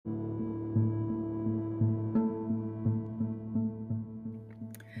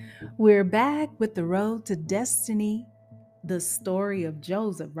We're back with the road to destiny, the story of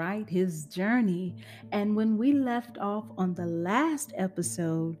Joseph, right? His journey. And when we left off on the last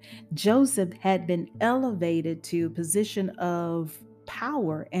episode, Joseph had been elevated to a position of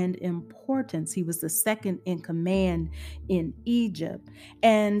power and importance. He was the second in command in Egypt.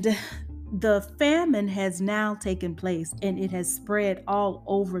 And the famine has now taken place and it has spread all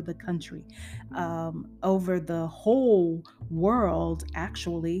over the country, over the whole world,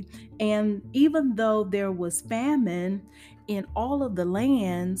 actually. And even though there was famine in all of the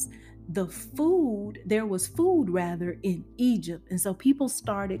lands, there was food rather in Egypt. And so people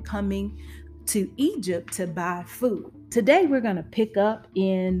started coming to Egypt to buy food. Today we're going to pick up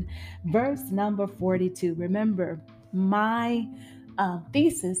in verse number 42. Remember, my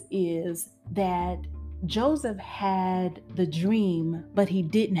thesis is that Joseph had the dream, but he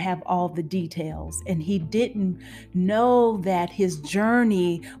didn't have all the details, and he didn't know that his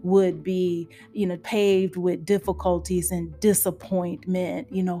journey would be, paved with difficulties and disappointment,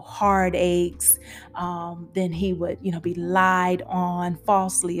 heartaches. Then he would, be lied on,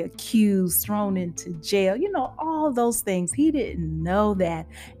 falsely accused, thrown into jail, all those things. He didn't know that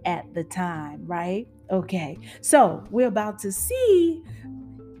at the time, right? Okay, so we're about to see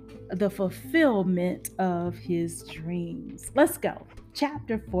the fulfillment of his dreams. Let's go.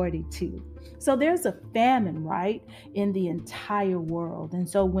 Chapter 42. So there's a famine, right, in the entire world. And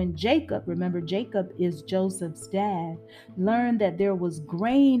so when Jacob, remember Jacob is Joseph's dad, learned that there was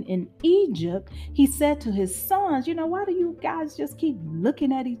grain in Egypt, he said to his sons, why do you guys just keep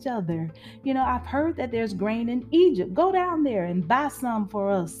looking at each other? I've heard that there's grain in Egypt. Go down there and buy some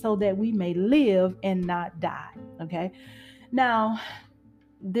for us so that we may live and not die. Okay. Now,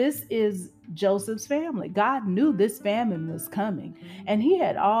 this is Joseph's family. God knew this famine was coming, and he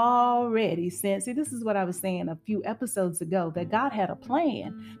had already sent. See, this is what I was saying a few episodes ago, that God had a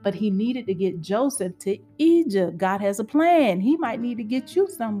plan, but he needed to get Joseph to Egypt. God has a plan. He might need to get you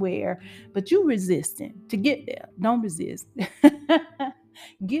somewhere, but you resisting to get there. Don't resist.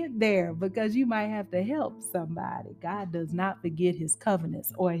 Get there, because you might have to help somebody. God does not forget his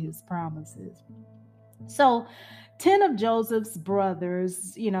covenants or his promises. So 10 of Joseph's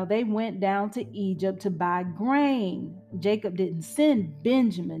brothers, they went down to Egypt to buy grain. Jacob didn't send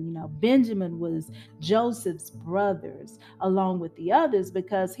Benjamin. Benjamin was Joseph's brothers along with the others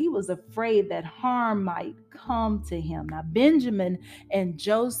because he was afraid that harm might come to him. Now, Benjamin and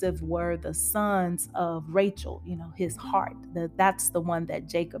Joseph were the sons of Rachel, his heart. That's the one that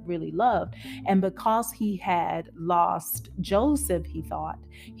Jacob really loved. And because he had lost Joseph, he thought,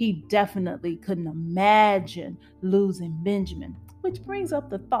 he definitely couldn't imagine losing Benjamin. Which brings up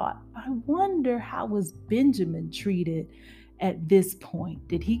the thought, I wonder how was Benjamin treated at this point?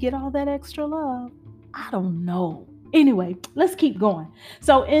 Did he get all that extra love? I don't know. Anyway, let's keep going.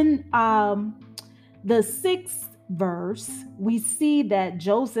 So in the 6th verse, we see that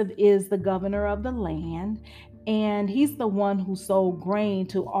Joseph is the governor of the land, and he's the one who sold grain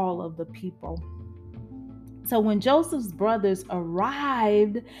to all of the people. So when Joseph's brothers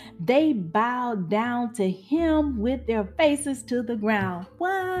arrived, they bowed down to him with their faces to the ground.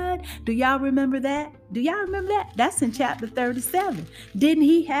 What? Do y'all remember that? That's in chapter 37. Didn't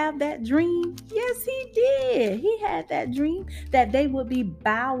he have that dream? Yes, he did. He had that dream that they would be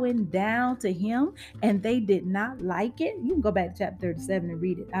bowing down to him, and they did not like it. You can go back to chapter 37 and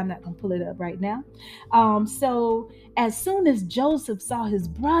read it. I'm not going to pull it up right now. So as soon as Joseph saw his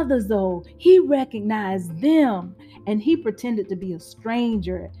brothers, though, he recognized them, and he pretended to be a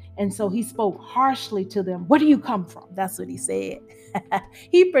stranger. And so he spoke harshly to them. Where do you come from? That's what he said.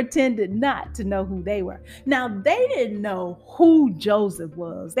 He pretended not to know who they were. Now, they didn't know who Joseph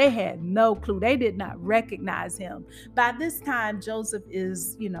was. They had no clue. They did not recognize him. By this time, Joseph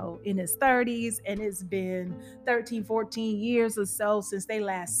is, in his 30s, and it's been 13, 14 years or so since they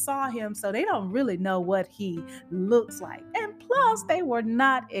last saw him. So they don't really know what he looks like. And plus, they were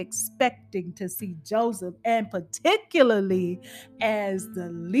not expecting to see Joseph, and particularly as the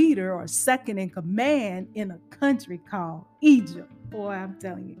leader or second in command in a country called Egypt. Boy, I'm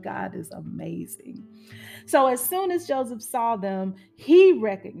telling you, God is amazing. So as soon as Joseph saw them, he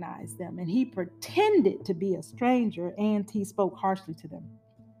recognized them, and he pretended to be a stranger, and he spoke harshly to them.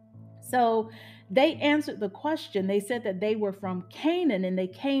 So they answered the question. They said that they were from Canaan and they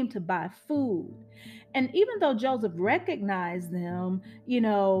came to buy food. And even though Joseph recognized them,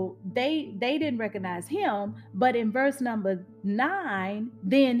 they didn't recognize him. But in verse number 9,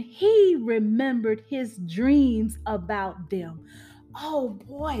 then he remembered his dreams about them. Oh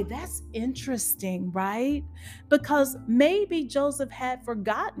boy, that's interesting, right? Because maybe Joseph had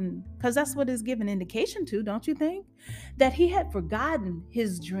forgotten, because that's what is given indication to, don't you think? That he had forgotten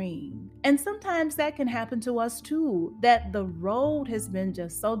his dream. And sometimes that can happen to us too, that the road has been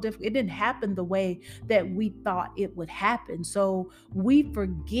just so difficult. It didn't happen the way that we thought it would happen. So we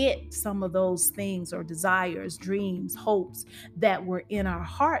forget some of those things or desires, dreams, hopes that were in our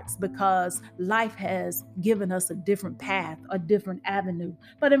hearts because life has given us a different path, a different avenue.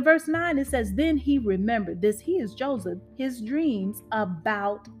 But in verse 9, it says, Then he remembered this, he is Joseph, his dreams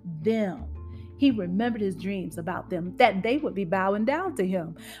about them. He remembered his dreams about them, that they would be bowing down to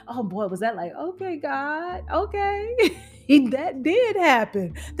him. Oh boy, was that like, okay, God, okay. That did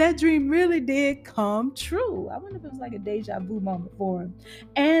happen. That dream really did come true. I wonder if it was like a deja vu moment for him.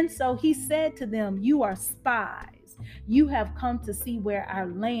 And so he said to them, You are spies. You have come to see where our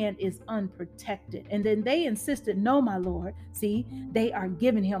land is unprotected. And then they insisted, No, my Lord. See, they are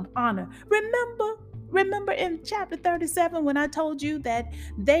giving him honor. Remember in chapter 37 when I told you that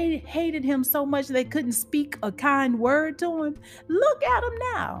they hated him so much they couldn't speak a kind word to him? Look at him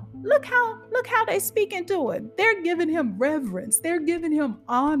now. Look how they speaking to him. They're giving him reverence. They're giving him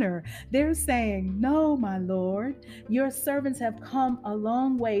honor. They're saying, No, my Lord, your servants have come a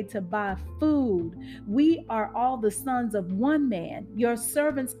long way to buy food. We are all the sons of one man. Your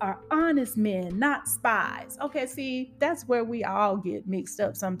servants are honest men, not spies. Okay, see, that's where we all get mixed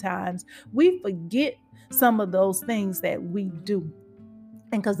up sometimes. We forget some of those things that we do.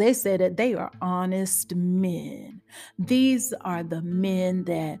 And because they said that they are honest men. These are the men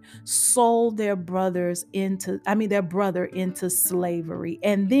that sold their brother into slavery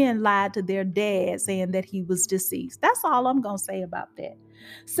and then lied to their dad saying that he was deceased. That's all I'm going to say about that.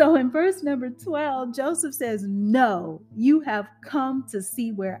 So in verse number 12, Joseph says, No, you have come to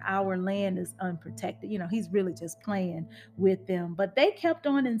see where our land is unprotected. He's really just playing with them. But they kept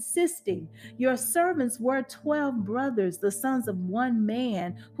on insisting, Your servants were 12 brothers, the sons of one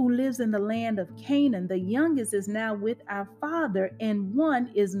man who lives in the land of Canaan. The youngest is now with our father, and one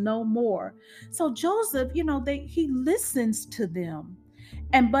is no more. So Joseph, he listens to them.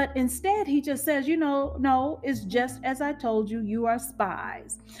 But instead he just says, No, it's just as I told you, you are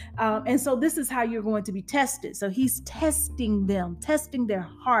spies. And so this is how you're going to be tested. So he's testing them, testing their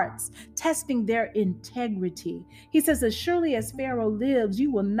hearts, testing their integrity. He says, As surely as Pharaoh lives,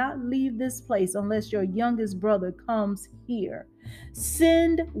 you will not leave this place unless your youngest brother comes here.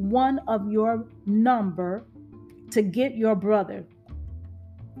 Send one of your number to get your brother.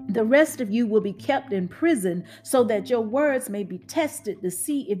 The rest of you will be kept in prison so that your words may be tested to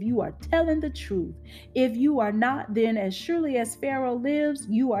see if you are telling the truth. If you are not, then as surely as Pharaoh lives,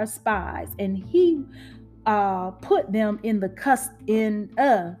 you are spies. And he put them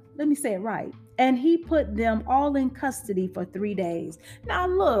let me say it right. And he put them all in custody for 3 days. Now,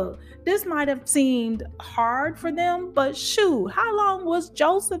 look, this might have seemed hard for them, but shoot, how long was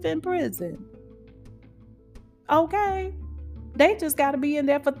Joseph in prison? Okay. They just got to be in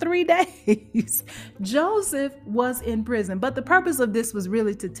there for 3 days. Joseph was in prison, but the purpose of this was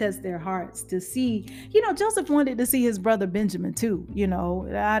really to test their hearts, to see, Joseph wanted to see his brother Benjamin too.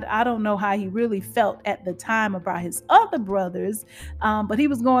 I don't know how he really felt at the time about his other brothers, but he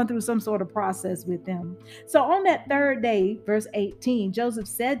was going through some sort of process with them. So on that third day, verse 18, Joseph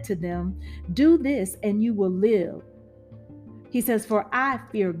said to them, Do this and you will live. He says, For I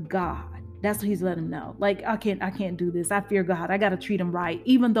fear God. That's what he's letting them know. Like, I can't do this. I fear God. I got to treat them right.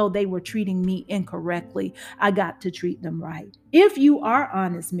 Even though they were treating me incorrectly, I got to treat them right. If you are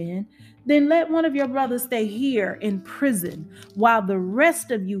honest men, then let one of your brothers stay here in prison while the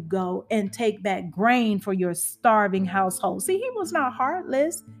rest of you go and take back grain for your starving household. See, he was not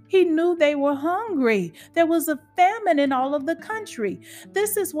heartless. He knew they were hungry. There was a famine in all of the country.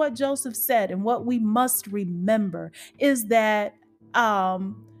 This is what Joseph said. And what we must remember is that,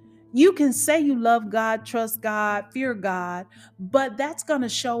 you can say you love God, trust God, fear God, but that's going to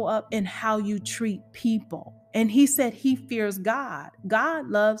show up in how you treat people. And he said he fears God. God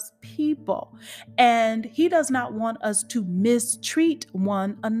loves people. And he does not want us to mistreat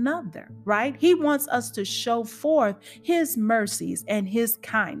one another, right? He wants us to show forth his mercies and his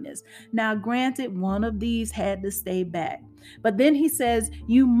kindness. Now, granted, one of these had to stay back. But then he says,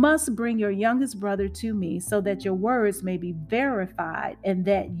 You must bring your youngest brother to me so that your words may be verified and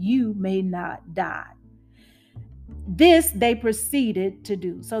that you may not die. This they proceeded to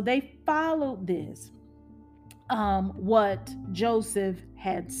do. So they followed this, what Joseph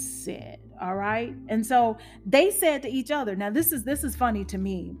had said. All right. And so they said to each other, now this is funny to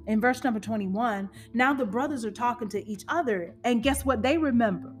me. In verse number 21, now the brothers are talking to each other. And guess what they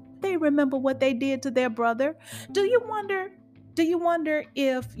remember? They remember what they did to their brother. Do you wonder Do you wonder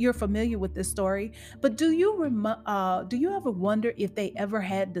if you're familiar with this story? But do you ever wonder if they ever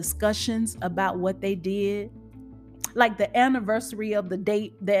had discussions about what they did? Like the anniversary of the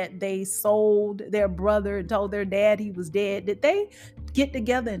date that they sold their brother and told their dad he was dead. Did they get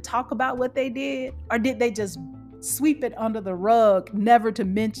together and talk about what they did? Or did they just sweep it under the rug, never to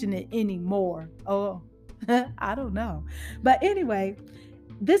mention it anymore? Oh, I don't know. But anyway,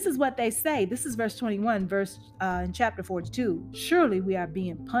 this is what they say. This is verse 21, verse in chapter 42. Surely we are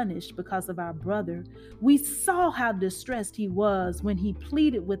being punished because of our brother. We saw how distressed he was when he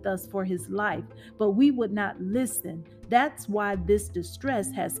pleaded with us for his life, but we would not listen. That's why this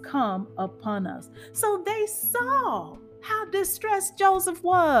distress has come upon us. So they saw how distressed Joseph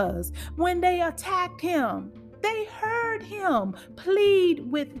was when they attacked him. They heard him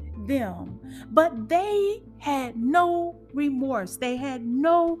plead with them, but they had no remorse. They had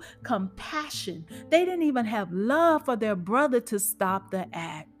no compassion. They didn't even have love for their brother to stop the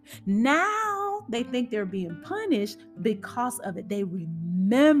act. Now they think they're being punished because of it. They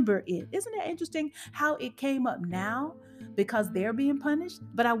remember it. Isn't it interesting how it came up now? Because they're being punished.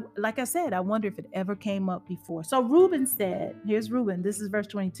 But like I said, I wonder if it ever came up before. So Reuben said, here's Reuben, this is verse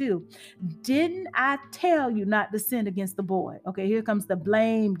 22. Didn't I tell you not to sin against the boy? Okay, here comes the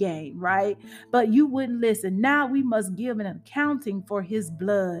blame game, right? But you wouldn't listen. Now we must give an accounting for his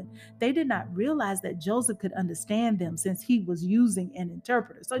blood. They did not realize that Joseph could understand them since he was using an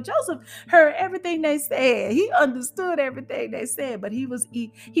interpreter. So Joseph heard everything they said. He understood everything they said, but he was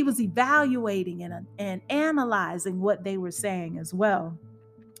evaluating and analyzing what they were saying as well.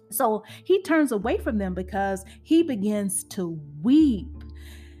 So he turns away from them because he begins to weep.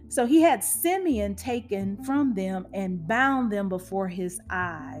 So he had Simeon taken from them and bound them before his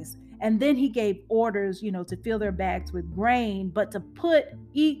eyes. And then he gave orders, to fill their bags with grain, but to put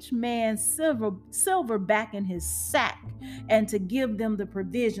each man's silver back in his sack and to give them the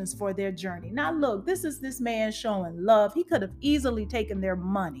provisions for their journey. Now, look, this is this man showing love. He could have easily taken their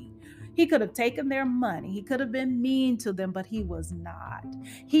money. He could have taken their money. He could have been mean to them, but he was not.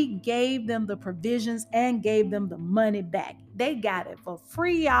 He gave them the provisions and gave them the money back. They got it for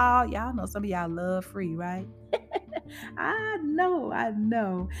free, y'all. Y'all know some of y'all love free, right? I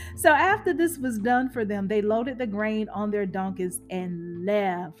know. So after this was done for them, they loaded the grain on their donkeys and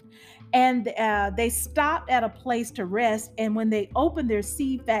left. And they stopped at a place to rest. And when they opened their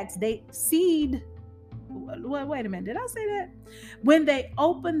seed sacks, wait a minute, did I say that? When they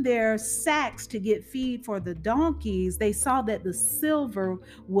opened their sacks to get feed for the donkeys, they saw that the silver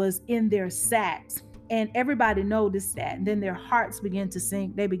was in their sacks. And everybody noticed that. And then their hearts began to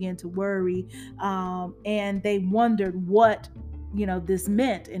sink. They began to worry. And they wondered what this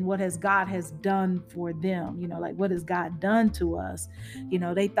meant and what God has done for them. Like, what has God done to us?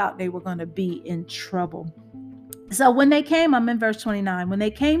 They thought they were going to be in trouble. So when they came, I'm in verse 29, when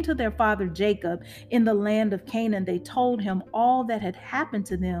they came to their father Jacob in the land of Canaan, they told him all that had happened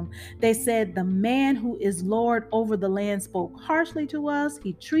to them. They said, the man who is Lord over the land spoke harshly to us.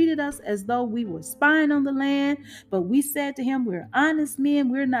 He treated us as though we were spying on the land. But we said to him, we're honest men.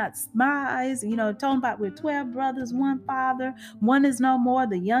 We're not spies. Talking about we're 12 brothers, one father. One is no more.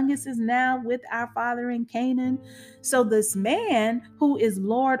 The youngest is now with our father in Canaan. So this man who is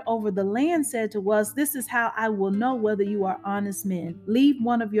Lord over the land said to us, this is how I will know whether you are honest men. Leave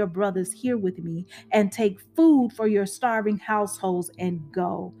one of your brothers here with me and take food for your starving households and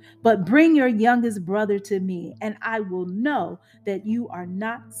go. But bring your youngest brother to me, and I will know that you are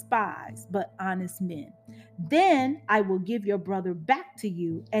not spies, but honest men. Then I will give your brother back to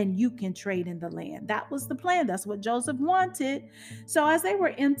you, and you can trade in the land. That was the plan. That's what Joseph wanted. So as they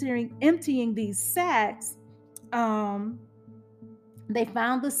were emptying these sacks, they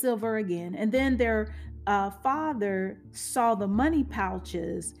found the silver again, and then their father saw the money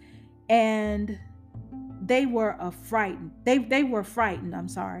pouches, and they were frightened. They were frightened. I'm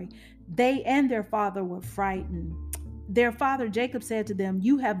sorry. They and their father were frightened. Their father Jacob said to them,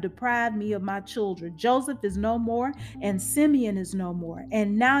 you have deprived me of my children. Joseph is no more, and Simeon is no more.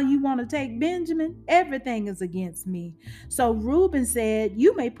 And now you want to take Benjamin? Everything is against me. So Reuben said,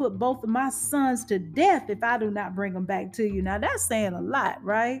 you may put both of my sons to death if I do not bring them back to you. Now that's saying a lot,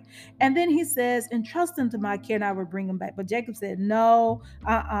 right? And then he says, entrust them to my care and I will bring them back. But Jacob said, no,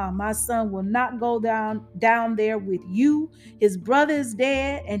 my son will not go down there with you. His brother is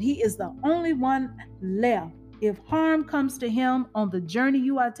dead, and he is the only one left. If harm comes to him on the journey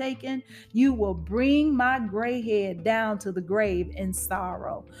you are taking, you will bring my gray head down to the grave in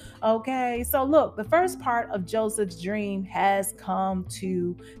sorrow. Okay, so look, the first part of Joseph's dream has come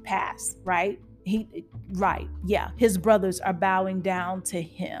to pass, right? his brothers are bowing down to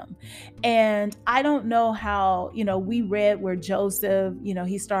him. And I don't know how, we read where Joseph,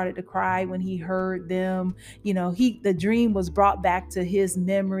 he started to cry when he heard them. The dream was brought back to his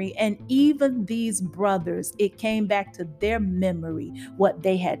memory, and even these brothers, it came back to their memory what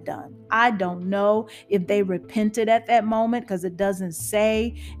they had done. I don't know if they repented at that moment, because it doesn't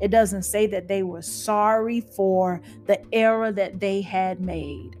say that they were sorry for the error that they had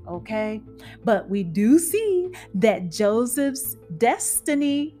made. Okay, but we do see that Joseph's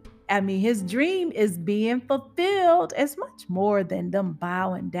destiny, his dream, is being fulfilled. It's much more than them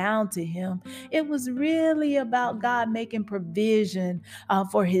bowing down to him. It was really about God making provision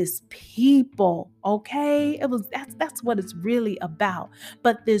for his people. Okay, that's what it's really about.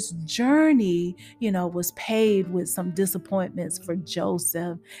 But this journey, was paved with some disappointments for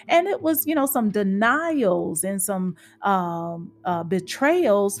Joseph, and it was, some denials and some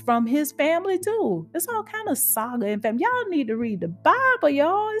betrayals from his family too. It's all kind of saga and family. Y'all need to read the Bible,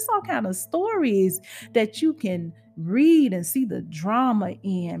 y'all. It's all kind of stories that you can read and see the drama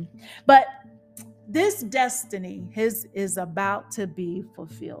in. But this destiny is about to be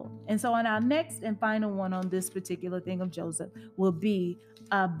fulfilled. And so in our next and final one on this particular thing of Joseph will be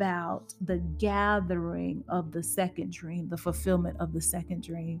about the gathering of the second dream, the fulfillment of the second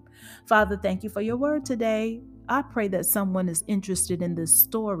dream. Father, thank you for your word today. I pray that someone is interested in this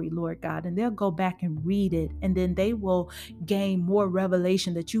story, Lord God, and they'll go back and read it, and then they will gain more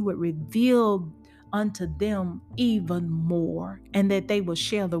revelation, that you would reveal unto them even more, and that they will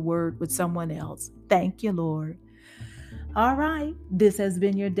share the word with someone else. Thank you, Lord. All right, this has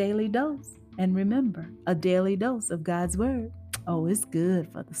been your daily dose. And remember, a daily dose of God's word. Oh, it's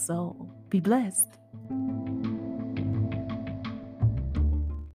good for the soul. Be blessed.